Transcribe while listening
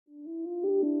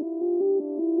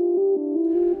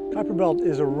Kuiper Belt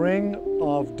is a ring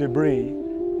of debris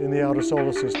in the outer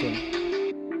solar system.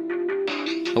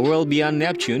 A world beyond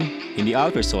Neptune, in the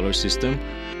outer solar system,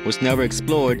 was never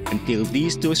explored until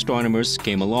these two astronomers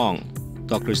came along,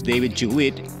 Drs. David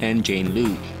Jewitt and Jane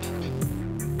Liu.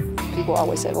 People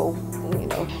always say, well,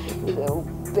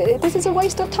 this is a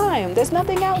waste of time. There's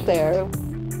nothing out there.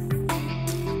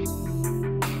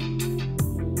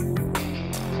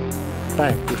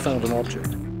 Bang, we found an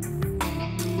object.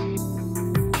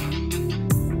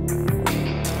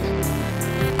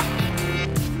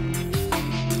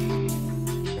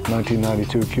 In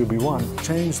 1992, QB1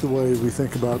 changed the way we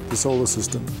think about the solar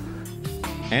system.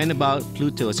 And about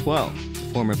Pluto as well,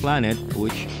 a former planet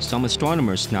which some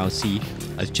astronomers now see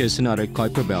as just another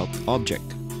Kuiper Belt object.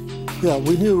 Yeah,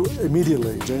 we knew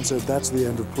immediately. Jane said that's the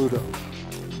end of Pluto.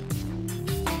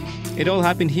 It all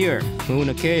happened here,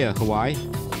 Mauna Kea, Hawaii,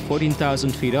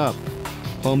 14,000 feet up,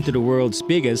 home to the world's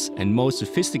biggest and most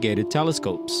sophisticated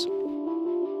telescopes.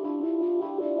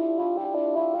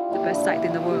 The best site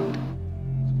in the world.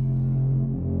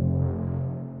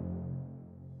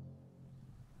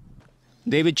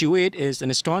 David Jewitt is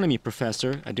an astronomy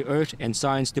professor at the Earth and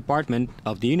Science Department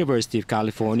of the University of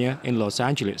California in Los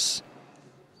Angeles.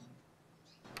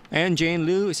 And Jane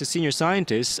Liu is a senior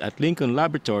scientist at Lincoln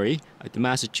Laboratory at the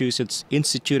Massachusetts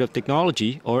Institute of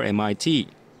Technology, or MIT.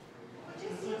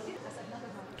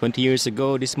 20 years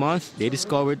ago this month, they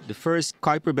discovered the first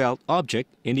Kuiper Belt object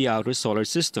in the outer solar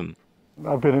system.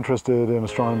 I've been interested in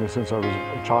astronomy since I was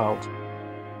a child.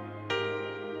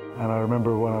 And I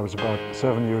remember when I was about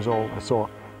 7 years old, I saw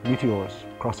meteors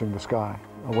crossing the sky.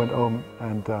 I went home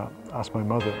and asked my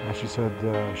mother, and she said,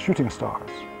 shooting stars.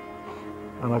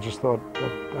 And I just thought,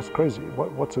 that's crazy.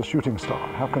 What's a shooting star?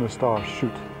 How can a star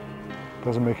shoot?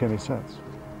 Doesn't make any sense.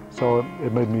 So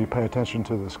it made me pay attention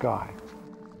to the sky.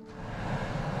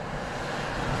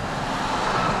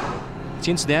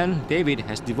 Since then, David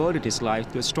has devoted his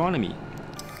life to astronomy.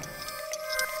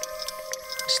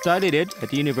 Studied it at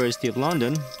the University of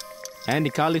London and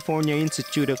the California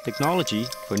Institute of Technology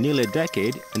for nearly a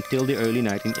decade until the early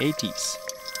 1980s.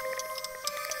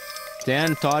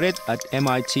 Then taught it at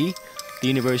MIT, the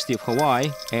University of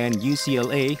Hawaii, and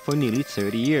UCLA for nearly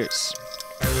 30 years.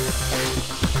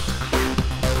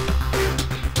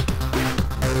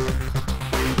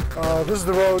 This is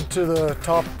the road to the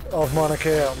top of Mauna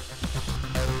Kea.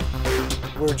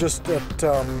 We're just at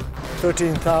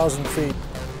 13,000 feet.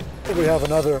 We have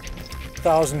another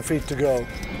 1,000 feet to go.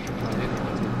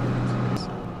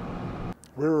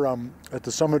 We're at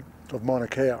the summit of Mauna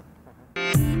Kea.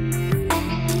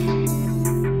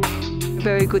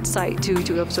 Very good site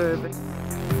to observe.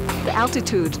 The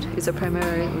altitude is a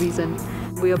primary reason.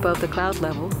 We're above the cloud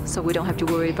level, so we don't have to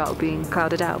worry about being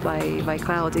crowded out by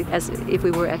clouds as if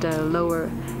we were at a lower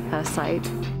site.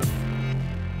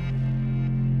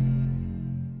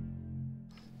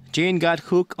 Jane got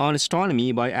hooked on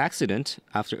astronomy by accident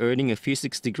after earning a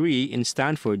physics degree in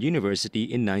Stanford University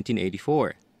in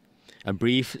 1984. A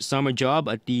brief summer job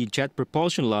at the Jet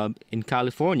Propulsion Lab in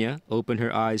California opened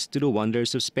her eyes to the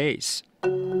wonders of space.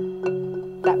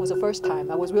 That was the first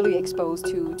time I was really exposed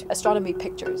to astronomy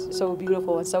pictures. So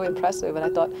beautiful and so impressive, and I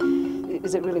thought,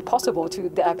 is it really possible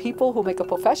there are people who make a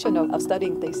profession of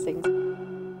studying these things?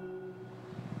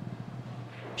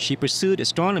 She pursued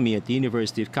astronomy at the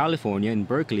University of California in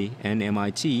Berkeley and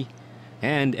MIT,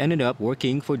 and ended up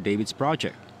working for David's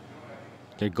project.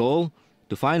 Their goal?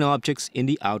 To find objects in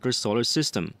the outer solar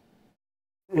system.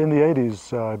 In the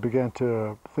 80s, I began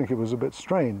to think it was a bit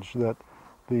strange that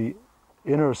the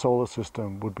inner solar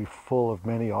system would be full of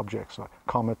many objects, like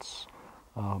comets,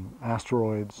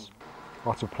 asteroids,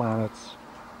 lots of planets.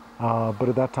 But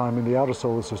at that time, in the outer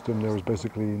solar system, there was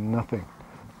basically nothing.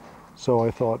 So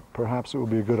I thought perhaps it would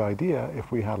be a good idea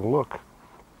if we had a look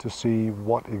to see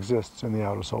what exists in the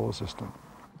outer solar system.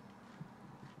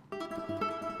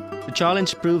 The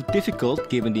challenge proved difficult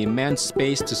given the immense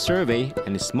space to survey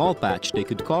and the small patch they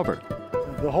could cover.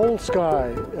 The whole sky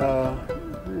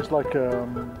is like a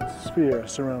sphere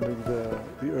surrounding the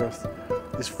Earth.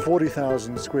 It's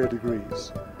 40,000 square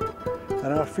degrees. And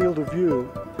our field of view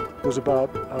was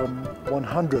about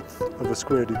 1/100th of a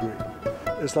square degree.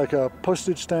 It's like a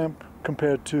postage stamp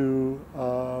compared to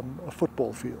a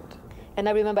football field. And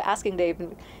I remember asking Dave,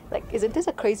 like, isn't this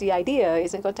a crazy idea?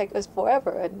 Isn't it going to take us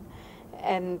forever?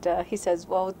 And he says,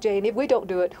 well, Jane, if we don't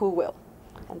do it, who will?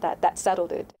 And that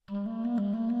settled it.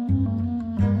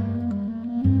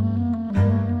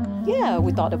 Yeah,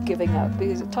 we thought of giving up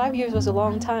because 5 years was a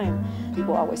long time.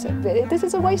 People always said, this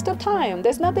is a waste of time.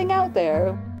 There's nothing out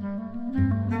there.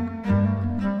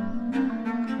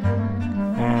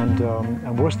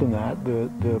 And worse than that,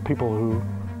 the people who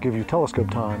give you telescope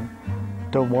time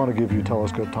don't want to give you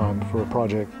telescope time for a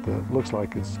project that looks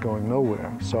like it's going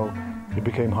nowhere. So it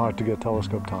became hard to get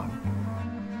telescope time.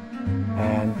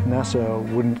 And NASA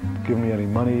wouldn't give me any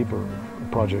money for a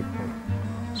project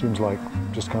that seems like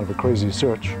just kind of a crazy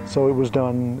search. So it was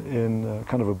done in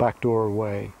kind of a backdoor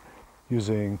way,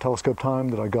 using telescope time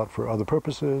that I got for other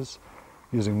purposes,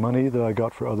 using money that I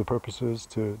got for other purposes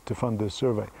to fund this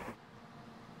survey.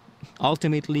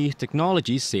 Ultimately,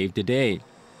 technology saved the day.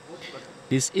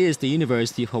 This is the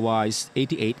University of Hawaii's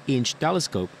 88-inch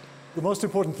telescope. The most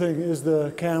important thing is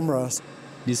the camera.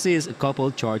 This is a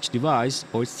coupled charge device,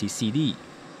 or CCD.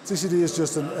 CCD is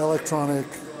just an electronic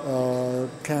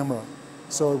camera.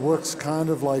 So it works kind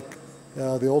of like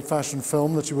the old-fashioned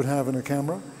film that you would have in a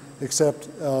camera, except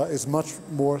it's much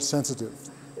more sensitive.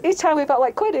 Each time we felt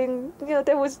like quitting,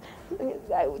 they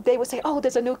would say, oh,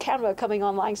 there's a new camera coming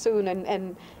online soon,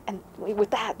 and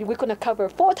with that, we're going to cover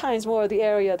 4 times more of the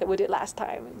area that we did last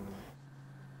time.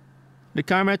 The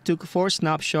camera took 4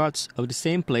 snapshots of the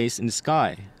same place in the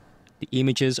sky. The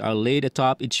images are laid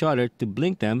atop each other to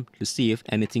blink them to see if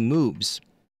anything moves.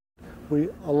 We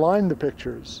align the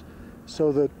pictures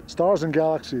so that stars and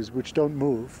galaxies which don't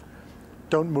move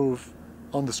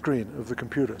on the screen of the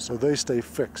computer, so they stay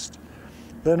fixed.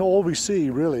 Then all we see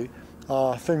really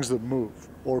are things that move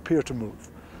or appear to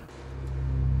move.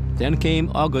 Then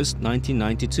came August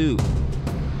 1992.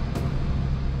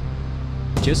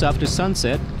 Just after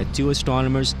sunset, the 2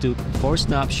 astronomers took 4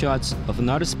 snapshots of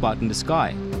another spot in the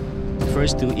sky. The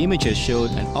first 2 images showed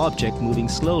an object moving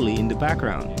slowly in the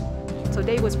background. So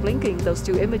Dave was blinking those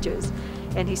 2 images,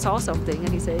 and he saw something, and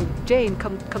he said, Jane,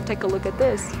 come take a look at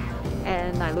this.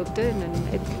 And I looked in,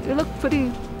 and it looked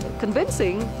pretty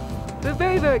convincing. We were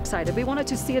very, very excited. We wanted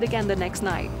to see it again the next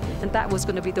night, and that was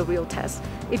going to be the real test.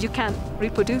 If you can't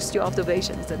reproduce your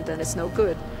observations, then it's no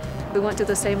good. We went to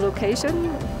the same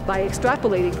location by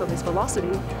extrapolating from its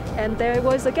velocity, and there it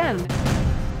was again.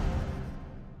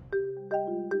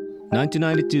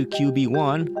 1992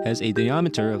 QB1 has a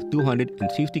diameter of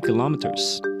 250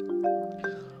 kilometers.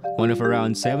 One of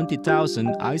around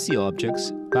 70,000 icy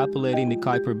objects populating the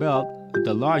Kuiper Belt, with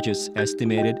the largest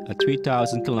estimated at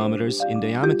 3,000 kilometers in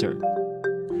diameter.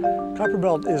 Kuiper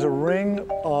Belt is a ring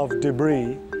of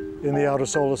debris in the outer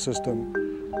solar system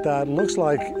that looks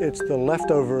like it's the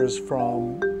leftovers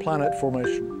from planet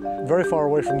formation, very far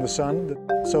away from the sun.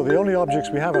 So the only objects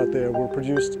we have out there were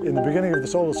produced in the beginning of the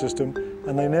solar system,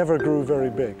 and they never grew very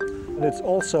big. And it's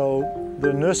also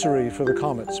the nursery for the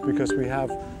comets, because we have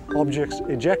objects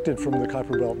ejected from the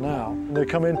Kuiper Belt now. They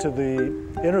come into the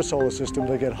inner solar system,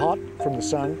 they get hot from the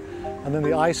sun, and then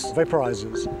the ice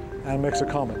vaporizes and makes a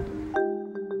comet.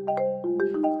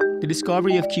 The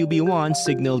discovery of QB1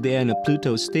 signaled the end of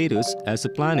Pluto's status as a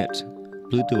planet.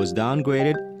 Pluto was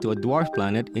downgraded to a dwarf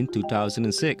planet in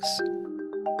 2006.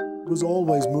 It was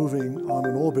always moving on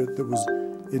an orbit that was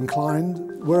inclined,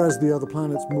 whereas the other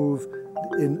planets move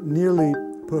in nearly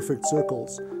perfect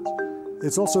circles.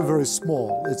 It's also very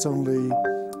small. It's only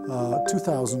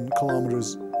 2,000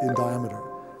 kilometers in diameter.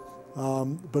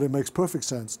 But it makes perfect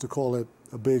sense to call it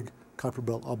a big Kuiper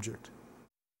Belt object.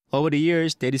 Over the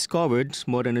years, they discovered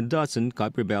more than a dozen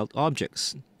Kuiper Belt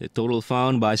objects. The total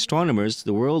found by astronomers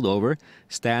the world over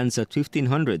stands at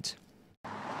 1,500.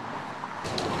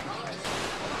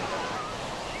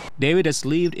 David has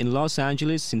lived in Los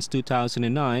Angeles since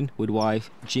 2009 with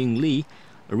wife Jing Li,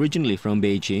 originally from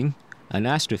Beijing, an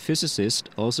astrophysicist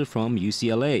also from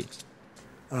UCLA.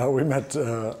 We met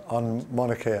on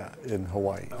Mauna Kea in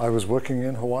Hawaii. I was working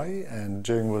in Hawaii, and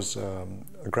Jing was a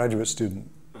graduate student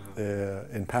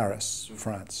in Paris,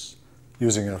 France,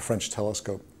 using a French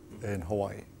telescope in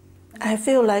Hawaii. I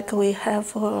feel like we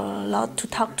have a lot to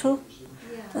talk to,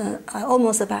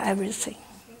 almost about everything.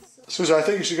 Susan, I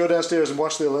think you should go downstairs and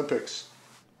watch the Olympics.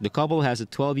 The couple has a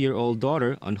 12-year-old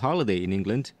daughter on holiday in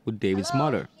England with David's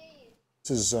mother.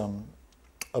 This is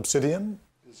obsidian.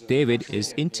 David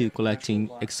is into collecting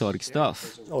exotic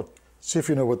stuff. Oh, see if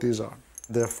you know what these are.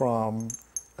 They're from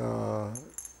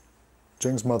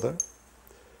Jing's mother.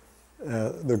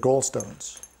 They're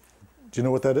gallstones. Do you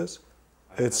know what that is?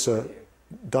 It's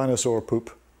dinosaur poop.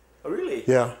 Oh, really?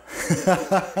 Yeah.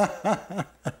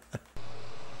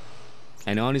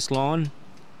 And on his lawn,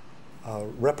 A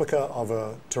replica of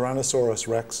a Tyrannosaurus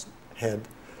Rex head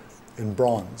in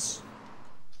bronze.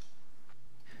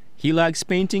 he likes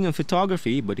painting and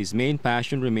photography, but his main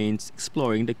passion remains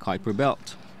exploring the Kuiper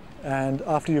Belt. And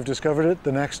after you've discovered it,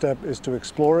 the next step is to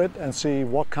explore it and see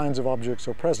what kinds of objects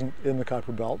are present in the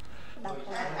Kuiper Belt.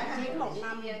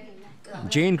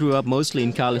 Jane grew up mostly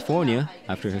in California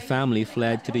after her family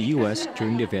fled to the U.S.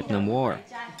 during the Vietnam War.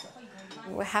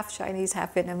 We're half Chinese,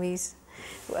 half Vietnamese.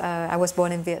 I was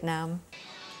born in Vietnam.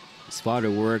 His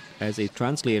father worked as a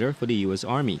translator for the U.S.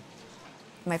 Army.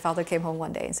 My father came home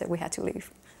one day and said we had to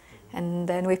leave. And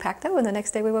then we packed up and the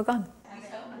next day we were gone.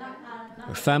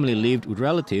 Her family lived with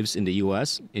relatives in the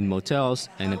U.S., in motels,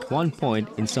 and at one point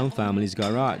in some families'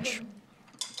 garage.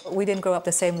 We didn't grow up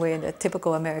the same way the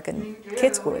typical American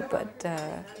kids would, but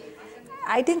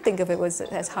I didn't think of it was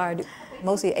as hard,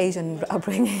 mostly Asian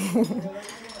upbringing.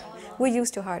 We're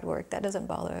used to hard work. That doesn't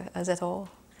bother us at all.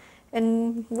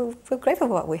 And we're grateful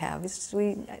for what we have.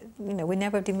 We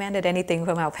never demanded anything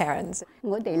from our parents.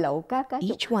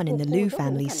 Each one in the Liu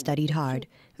family studied hard,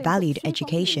 valued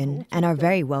education, and are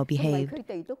very well behaved.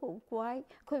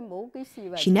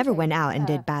 She never went out and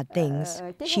did bad things.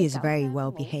 She is very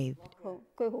well behaved.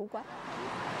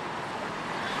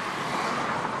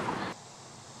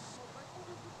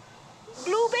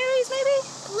 Blueberries, maybe?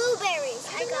 Blueberries.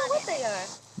 I got what they are.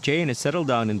 Jane has settled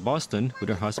down in Boston with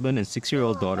her husband and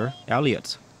 6-year-old daughter,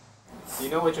 Elliot. Do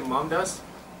you know what your mom does?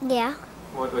 Yeah.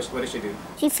 What does she do?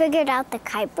 She figured out the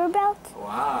Kuiper belt.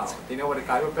 Wow. Do you know what a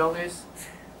Kuiper belt is?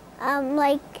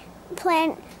 Like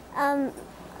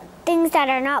things that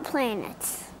are not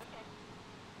planets.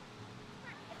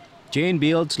 Jane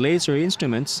builds laser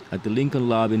instruments at the Lincoln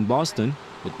Lab in Boston,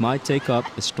 but might take up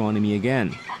astronomy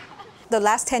again. The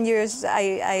last 10 years,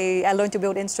 I learned to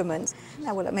build instruments.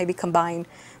 I would maybe combine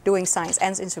doing science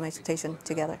and instrumentation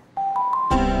together.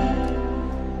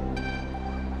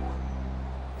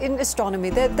 In astronomy,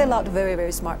 there are a lot of very,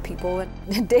 very smart people.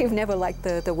 And Dave never liked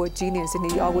the word genius,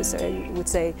 and he always would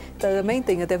say the main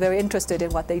thing is they're very interested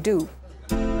in what they do.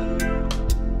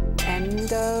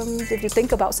 And if you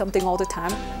think about something all the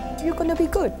time, you're going to be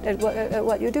good at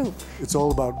what you do. It's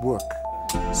all about work.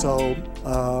 So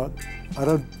I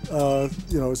don't,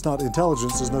 it's not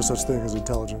intelligence. There's no such thing as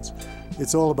intelligence.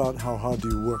 It's all about how hard do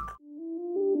you work.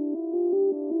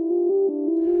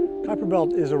 Kuiper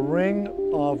Belt is a ring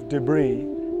of debris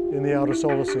in the outer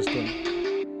solar system.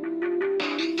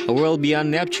 A world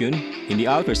beyond Neptune, in the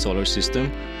outer solar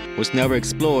system, was never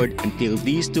explored until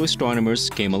these two astronomers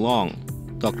came along,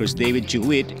 Drs. David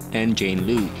Jewitt and Jane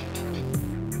Liu.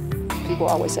 People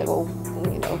always say, well,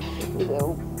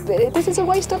 this is a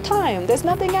waste of time. There's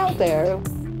nothing out there.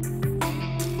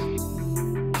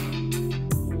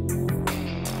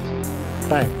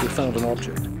 Bang, we found an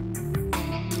object.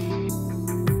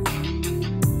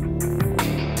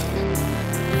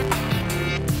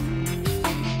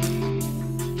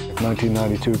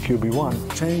 (1992)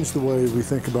 QB1 changed the way we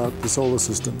think about the solar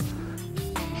system.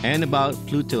 And about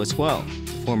Pluto as well,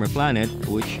 a former planet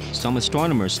which some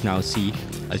astronomers now see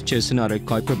as just another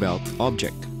Kuiper Belt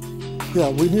object. Yeah,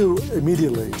 we knew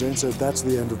immediately. Jane said that's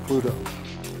the end of Pluto.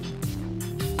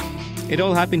 It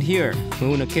all happened here,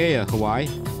 Mauna Kea, Hawaii,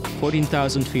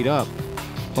 14,000 feet up,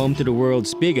 home to the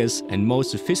world's biggest and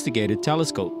most sophisticated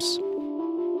telescopes.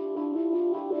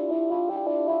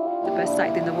 The best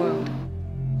site in the world.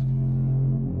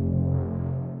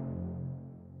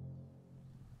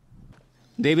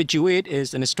 David Jewitt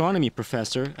is an astronomy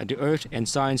professor at the Earth and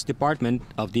Science Department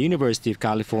of the University of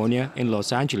California in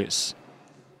Los Angeles.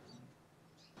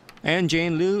 And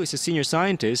Jane Liu is a senior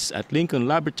scientist at Lincoln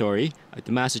Laboratory at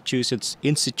the Massachusetts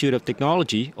Institute of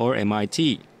Technology, or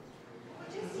MIT.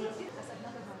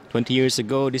 20 years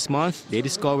ago this month, they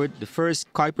discovered the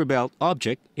first Kuiper Belt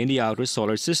object in the outer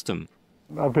solar system.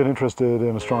 I've been interested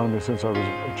in astronomy since I was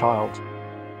a child.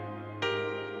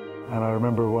 And I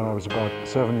remember when I was about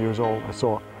 7 years old, I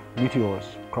saw meteors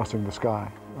crossing the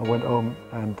sky. I went home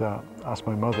and asked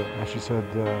my mother, and she said,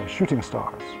 shooting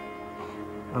stars.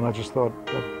 And I just thought,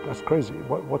 that's crazy.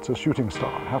 What's a shooting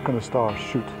star? How can a star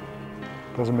shoot?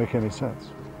 Doesn't make any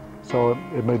sense. So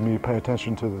it made me pay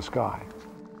attention to the sky.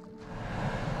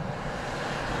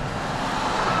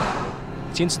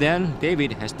 Since then,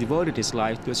 David has devoted his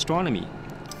life to astronomy.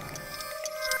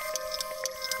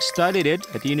 Studied it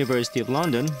at the University of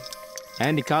London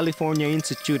and the California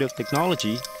Institute of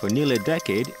Technology for nearly a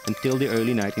decade until the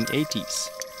early 1980s.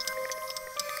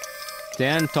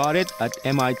 Then taught it at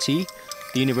MIT,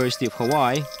 the University of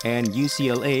Hawaii, and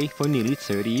UCLA for nearly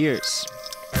 30 years.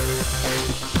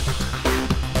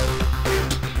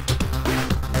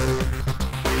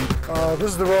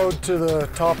 This is the road to the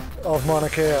top of Mauna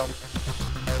Kea.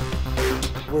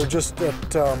 We're just at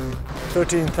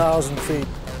 13,000 feet.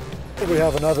 We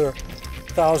have another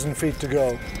 1,000 feet to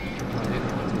go.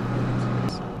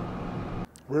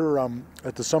 We're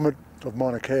at the summit of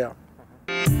Mauna Kea.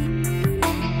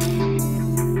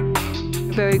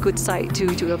 Very good site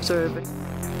to observe.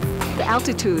 The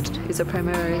altitude is a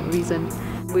primary reason.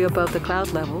 We're above the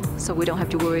cloud level, so we don't have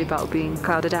to worry about being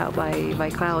crowded out by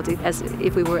clouds as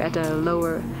if we were at a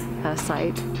lower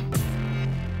site.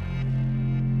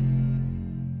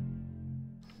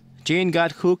 Jane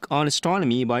got hooked on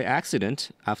astronomy by accident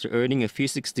after earning a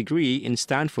physics degree in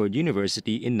Stanford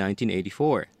University in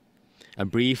 1984. A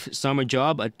brief summer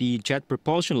job at the Jet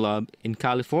Propulsion Lab in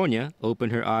California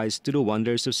opened her eyes to the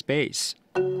wonders of space.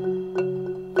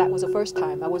 That was the first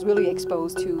time I was really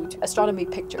exposed to astronomy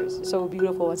pictures. So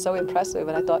beautiful and so impressive.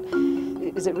 And I thought,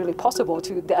 is it really possible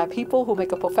there are people who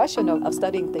make a profession of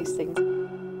studying these things?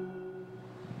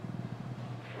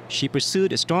 She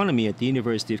pursued astronomy at the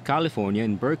University of California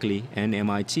in Berkeley and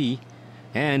MIT,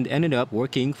 and ended up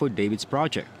working for David's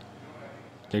project.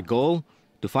 Their goal?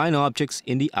 To find objects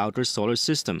in the outer solar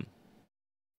system.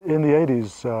 In the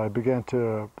 80s, I began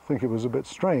to think it was a bit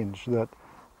strange that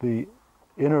the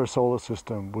inner solar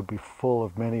system would be full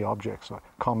of many objects, like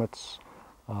comets,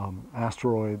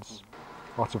 asteroids,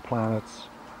 lots of planets.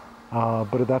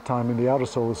 But at that time, in the outer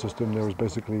solar system, there was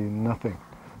basically nothing.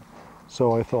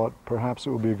 So I thought perhaps it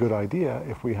would be a good idea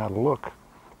if we had a look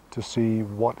to see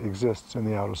what exists in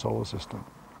the outer solar system.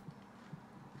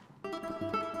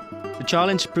 The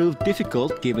challenge proved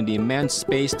difficult given the immense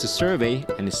space to survey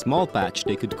and the small patch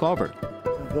they could cover.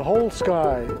 The whole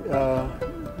sky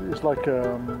is like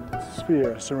a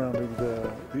sphere surrounding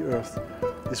the Earth.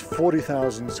 It's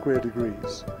 40,000 square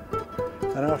degrees.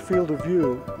 And our field of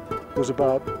view was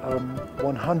about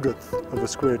 1/100th of a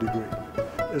square degree.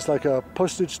 It's like a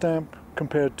postage stamp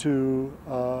compared to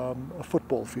a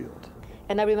football field.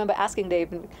 And I remember asking Dave,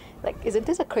 like, isn't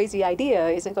this a crazy idea?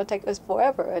 Isn't it going to take us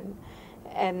forever?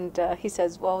 And he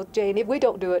says, well, Jane, if we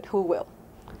don't do it, who will?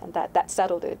 And that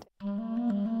settled it.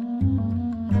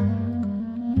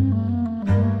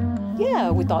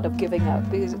 Yeah, we thought of giving up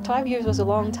because 5 years was a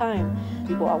long time.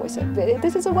 People always said,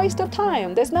 this is a waste of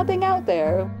time. There's nothing out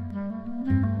there.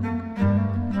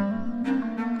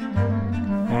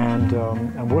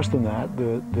 And worse than that,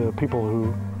 the people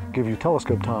who give you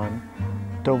telescope time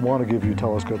don't want to give you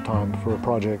telescope time for a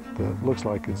project that looks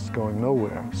like it's going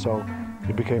nowhere. So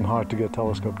it became hard to get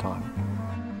telescope time.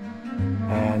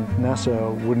 And NASA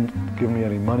wouldn't give me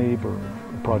any money for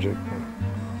a project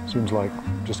that seems like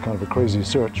just kind of a crazy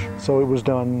search. So it was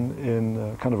done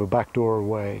in kind of a backdoor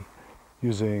way,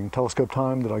 using telescope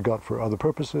time that I got for other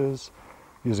purposes,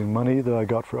 using money that I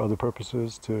got for other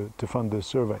purposes to fund this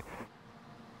survey.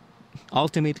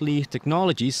 Ultimately,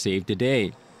 technology saved the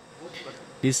day.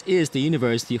 This is the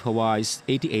University of Hawaii's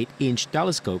 88-inch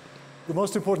telescope. The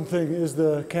most important thing is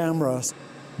the camera.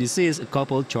 This is a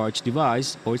coupled charge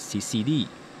device, or CCD.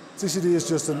 CCD is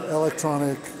just an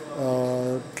electronic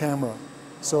camera.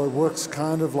 So it works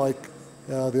kind of like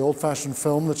the old-fashioned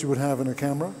film that you would have in a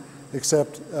camera,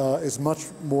 except it's much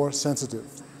more sensitive.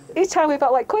 Each time we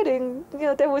felt like quitting,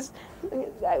 they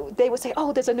would say,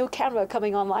 oh, there's a new camera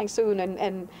coming online soon,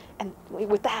 and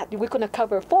with that, we're going to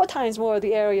cover 4 times more of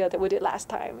the area that we did last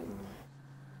time.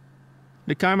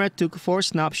 The camera took 4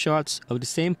 snapshots of the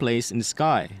same place in the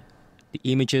sky. The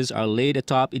images are laid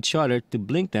atop each other to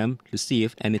blink them to see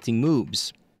if anything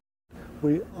moves.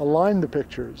 We align the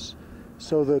pictures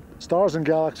so that stars and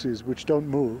galaxies which don't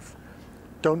move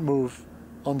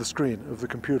on the screen of the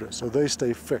computer, so they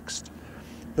stay fixed.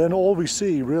 Then all we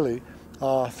see really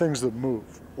are things that move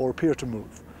or appear to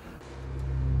move.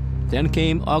 Then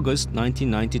came August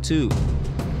 1992.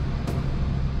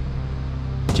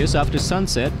 Just after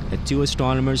sunset, the 2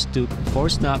 astronomers took 4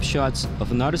 snapshots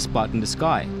of another spot in the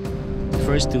sky. The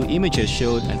first 2 images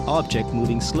showed an object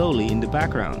moving slowly in the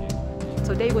background.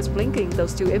 So Dave was blinking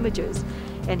those 2 images,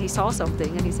 and he saw something,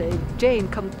 and he said, Jane,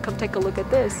 come take a look at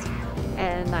this.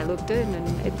 And I looked in,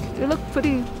 and it looked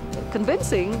pretty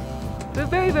convincing. We were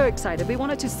very, very excited. We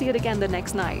wanted to see it again the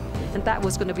next night, and that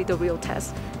was going to be the real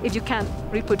test. If you can't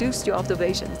reproduce your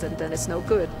observations, then it's no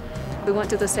good. We went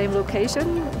to the same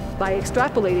location by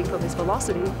extrapolating from its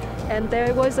velocity, and there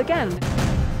it was again.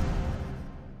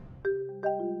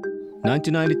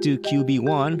 1992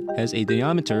 QB1 has a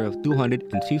diameter of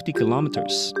 250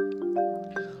 kilometers.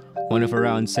 One of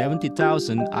around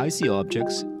 70,000 icy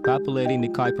objects populating the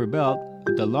Kuiper Belt,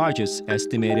 with the largest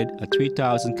estimated at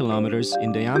 3,000 kilometers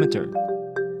in diameter.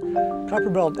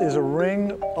 Kuiper Belt is a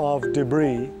ring of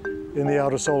debris in the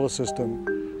outer solar system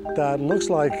that looks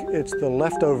like it's the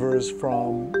leftovers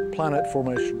from planet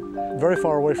formation, very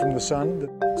far away from the sun.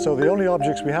 So the only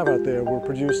objects we have out there were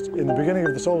produced in the beginning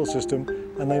of the solar system,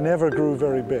 and they never grew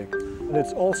very big. And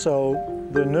it's also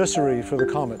the nursery for the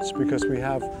comets, because we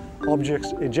have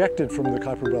objects ejected from the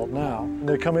Kuiper Belt now. And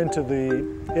they come into the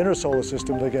inner solar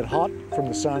system, they get hot from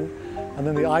the sun, and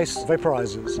then the ice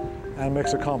vaporizes and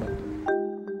makes a comet.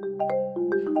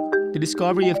 The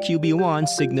discovery of QB1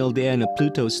 signaled the end of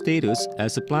Pluto's status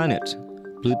as a planet.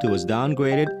 Pluto was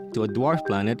downgraded to a dwarf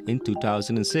planet in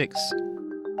 2006.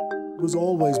 It was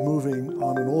always moving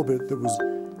on an orbit that was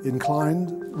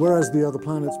inclined, whereas the other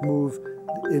planets move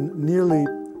in nearly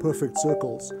perfect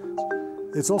circles.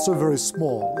 It's also very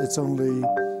small. It's only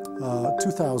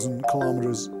 2,000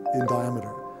 kilometers in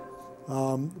diameter.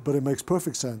 But it makes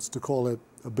perfect sense to call it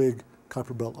a big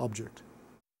Kuiper Belt object.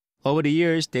 Over the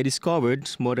years, they discovered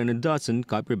more than a dozen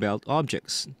Kuiper Belt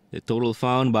objects. The total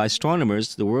found by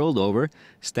astronomers the world over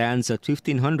stands at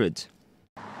 1,500.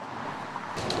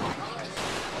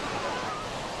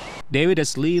 David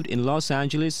has lived in Los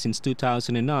Angeles since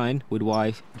 2009 with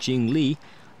wife Jing Li,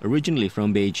 originally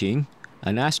from Beijing,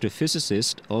 an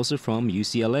astrophysicist also from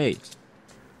UCLA.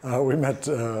 We met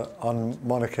on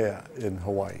Mauna Kea in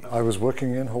Hawaii. I was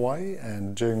working in Hawaii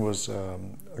and Jing was a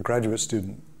graduate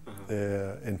student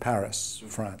in Paris,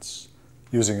 France,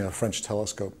 using a French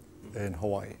telescope in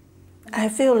Hawaii. I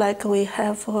feel like we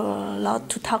have a lot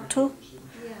to talk to,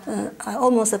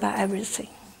 almost about everything.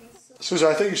 Susan,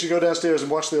 I think you should go downstairs and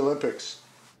watch the Olympics.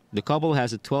 The couple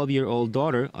has a 12-year-old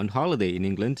daughter on holiday in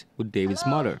England with David's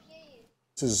mother.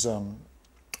 This is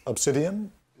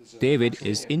obsidian. David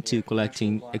is into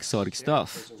collecting exotic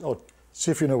stuff. Oh, see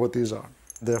if you know what these are.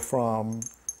 They're from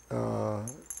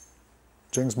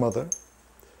Jing's mother.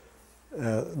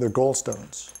 They're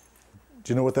gallstones.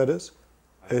 Do you know what that is?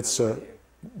 It's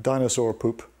dinosaur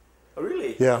poop. Oh,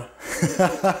 really? Yeah.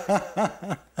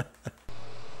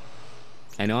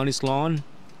 And on his lawn,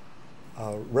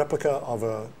 A replica of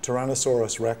a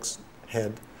Tyrannosaurus Rex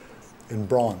head in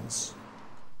bronze.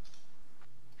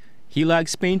 he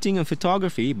likes painting and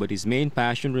photography, but his main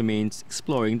passion remains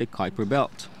exploring the Kuiper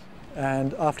Belt.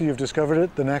 And after you've discovered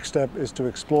it, the next step is to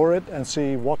explore it and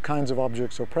see what kinds of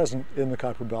objects are present in the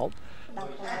Kuiper Belt.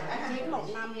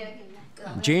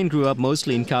 Jane grew up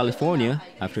mostly in California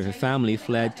after her family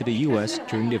fled to the U.S.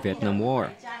 during the Vietnam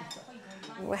War.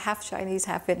 We're half Chinese,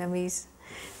 half Vietnamese.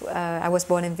 I was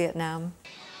born in Vietnam.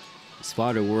 His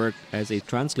father worked as a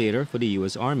translator for the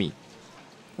U.S. Army.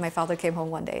 My father came home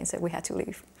one day and said we had to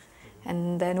leave.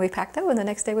 And then we packed up and the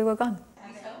next day we were gone.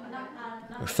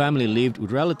 Her family lived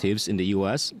with relatives in the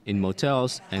U.S., in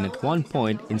motels, and at one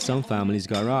point in some families'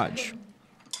 garage.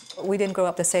 We didn't grow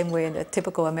up the same way the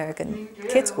typical American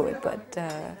kids would, but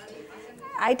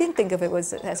I didn't think of it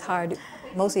as hard,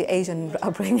 mostly Asian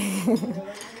upbringing.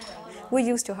 We're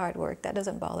used to hard work. That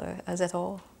doesn't bother us at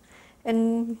all.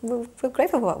 And we're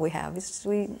grateful for what we have.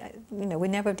 We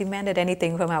never demanded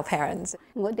anything from our parents.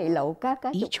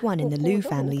 Each one in the Liu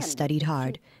family studied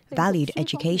hard, valued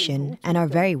education, and are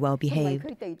very well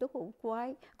behaved.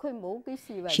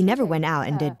 She never went out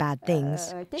and did bad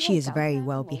things. She is very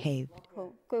well behaved.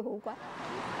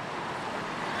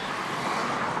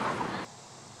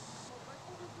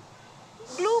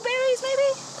 Blueberries, maybe?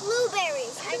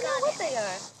 Blueberries. I got what they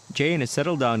are. Jane has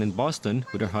settled down in Boston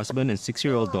with her husband and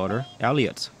 6-year-old daughter,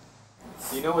 Elliot.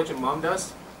 Do you know what your mom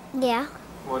does? Yeah.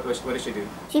 What does she do?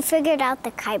 She figured out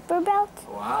the Kuiper Belt.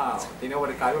 Wow. Do you know what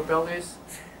a Kuiper Belt is?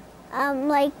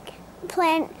 Like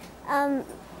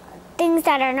things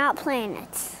that are not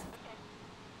planets.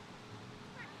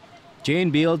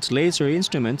 Jane builds laser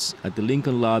instruments at the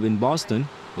Lincoln Lab in Boston,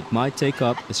 but might take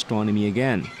up astronomy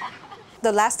again.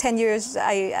 The last 10 years,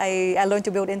 I learned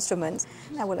to build instruments.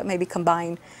 I would maybe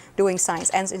combine doing science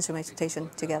and instrumentation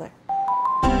together.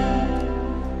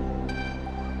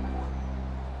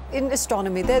 In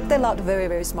astronomy, there are a lot of very,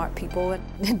 very smart people.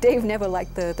 And Dave never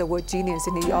liked the word genius,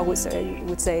 and he always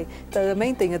would say the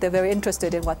main thing is they're very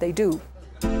interested in what they do.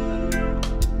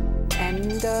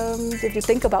 And if you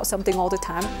think about something all the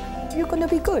time, you're going to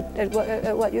be good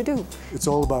at what you do. It's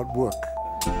all about work.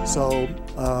 So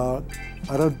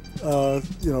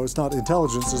it's not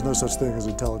intelligence. There's no such thing as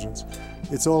intelligence.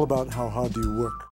 It's all about how hard do you work.